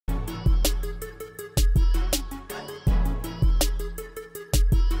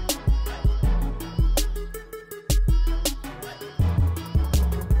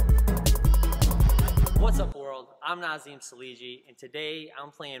I'm Nazim Saliji, and today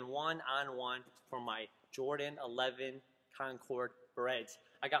I'm playing one-on-one for my Jordan 11 CONCORD BREDs.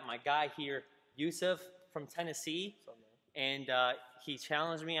 I got my guy here, Yusuf from Tennessee, and he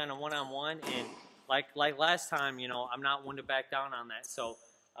challenged me on a one-on-one, and like last time, you know, I'm not one to back down on that. So,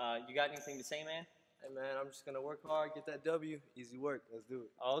 you got anything to say, man? Hey man, I'm just gonna work hard, get that W. Easy work. Let's do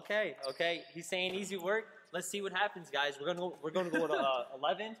it. Okay, okay. He's saying easy work. Let's see what happens, guys. We're gonna go with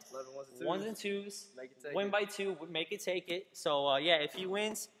 11 ones and twos. Make it take win it. by 2. Make it take it. So yeah, if he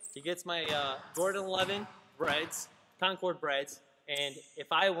wins, he gets my Jordan 11 BREDs, CONCORD BREDs, and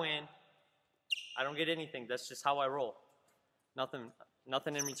if I win, I don't get anything. That's just how I roll. Nothing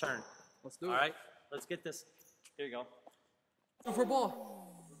in return. Let's do it. All right, let's get this. Here you go. Go for a ball.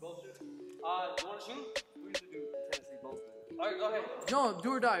 You want to shoot? We usually do Tennessee both. All right, go ahead. No, do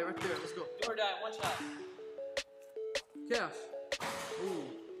or die right there. Let's go. Do or die, one shot. Cash. Ooh.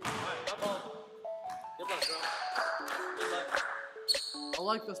 All right, my ball. Good luck, bro. Good luck. I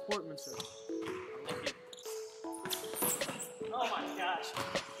like the sportsmanship. Thank you. Oh my gosh.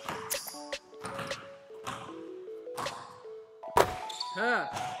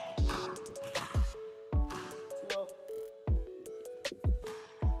 Cash.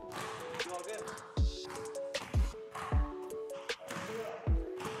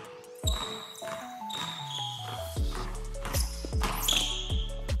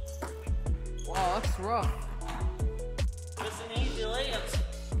 Wow, that's rough. Just an easy layups.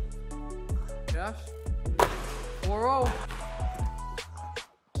 Cash. 4-0.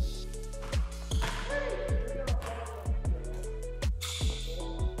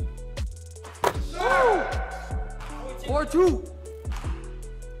 No! 4-2.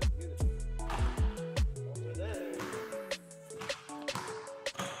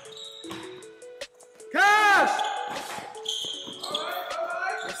 Cash!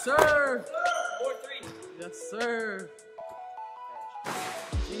 Yes, sir. 4-3. Yes, sir.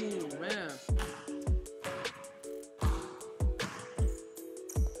 Ooh, man.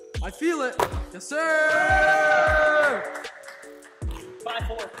 I feel it. Yes, sir.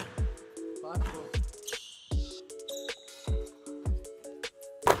 5-4. 5-4.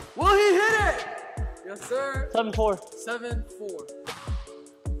 Will he hit it? Yes, sir. 7-4. 7-4.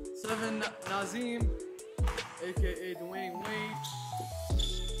 7 Nazim, aka Dwayne Wade.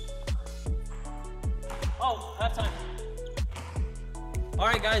 Oh, halftime. All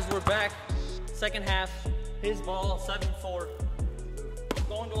right, guys, we're back. Second half. His ball, 7-4.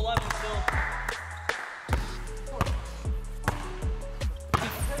 Going to 11 still.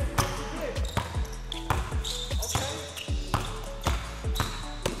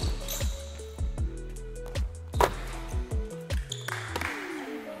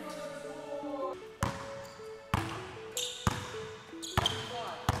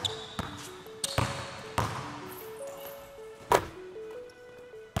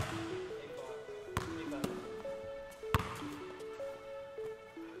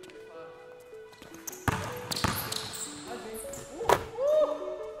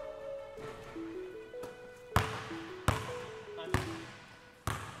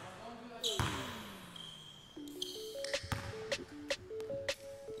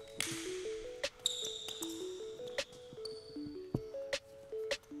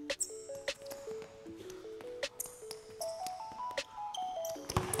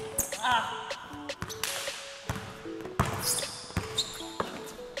 Ah.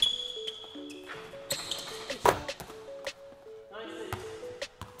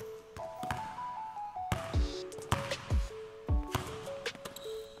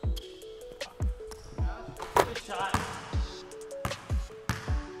 Good shot.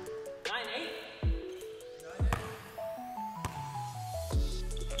 9-8.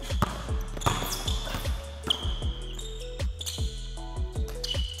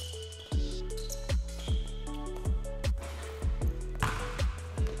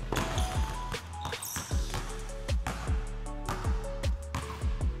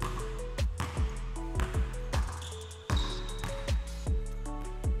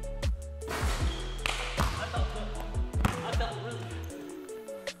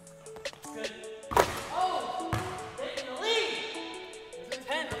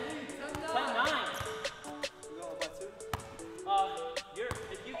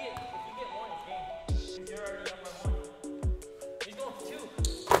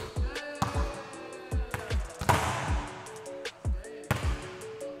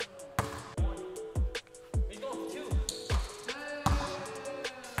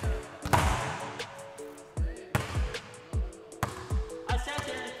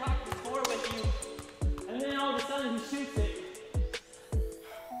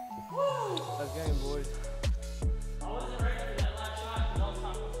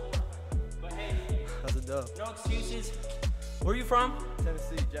 Duh. No excuses. Where are you from?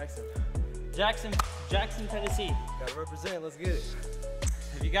 Tennessee, Jackson. Jackson, Tennessee. Gotta represent. Let's get it.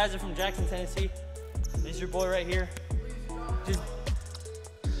 If you guys are from Jackson, Tennessee, this is your boy right here. Just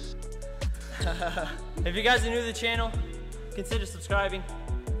if you guys are new to the channel, consider subscribing.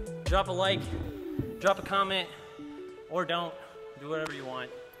 Drop a like, drop a comment, or don't. Do whatever you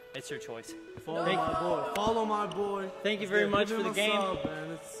want. It's your choice. Follow my boy. Follow my boy. Thank you very much for the game.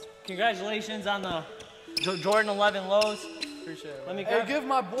 Congratulations on the Jordan 11 lows. Appreciate it. Let me Hey, give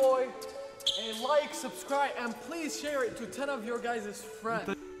my boy a like, subscribe, and please share it to 10 of your guys'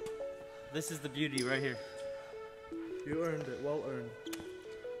 friends. This is the beauty right here. You earned it. Well earned.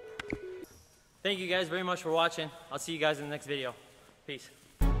 Thank you guys very much for watching. I'll see you guys in the next video. Peace.